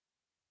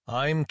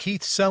I'm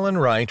Keith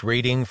Sellen-Wright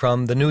reading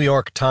from the New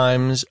York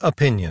Times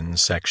Opinion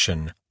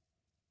section.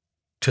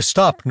 To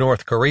Stop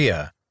North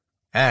Korea,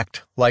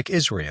 Act Like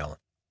Israel,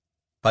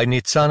 by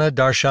Nitsana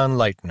Darshan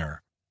Leitner.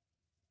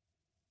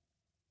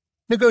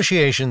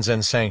 Negotiations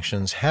and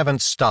sanctions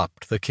haven't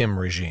stopped the Kim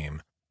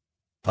regime.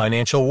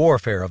 Financial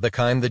warfare of the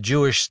kind the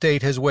Jewish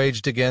state has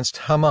waged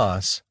against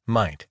Hamas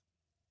might.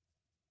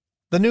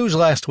 The news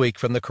last week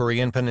from the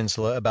Korean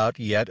peninsula about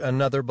yet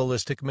another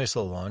ballistic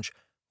missile launch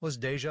was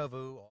déjà vu.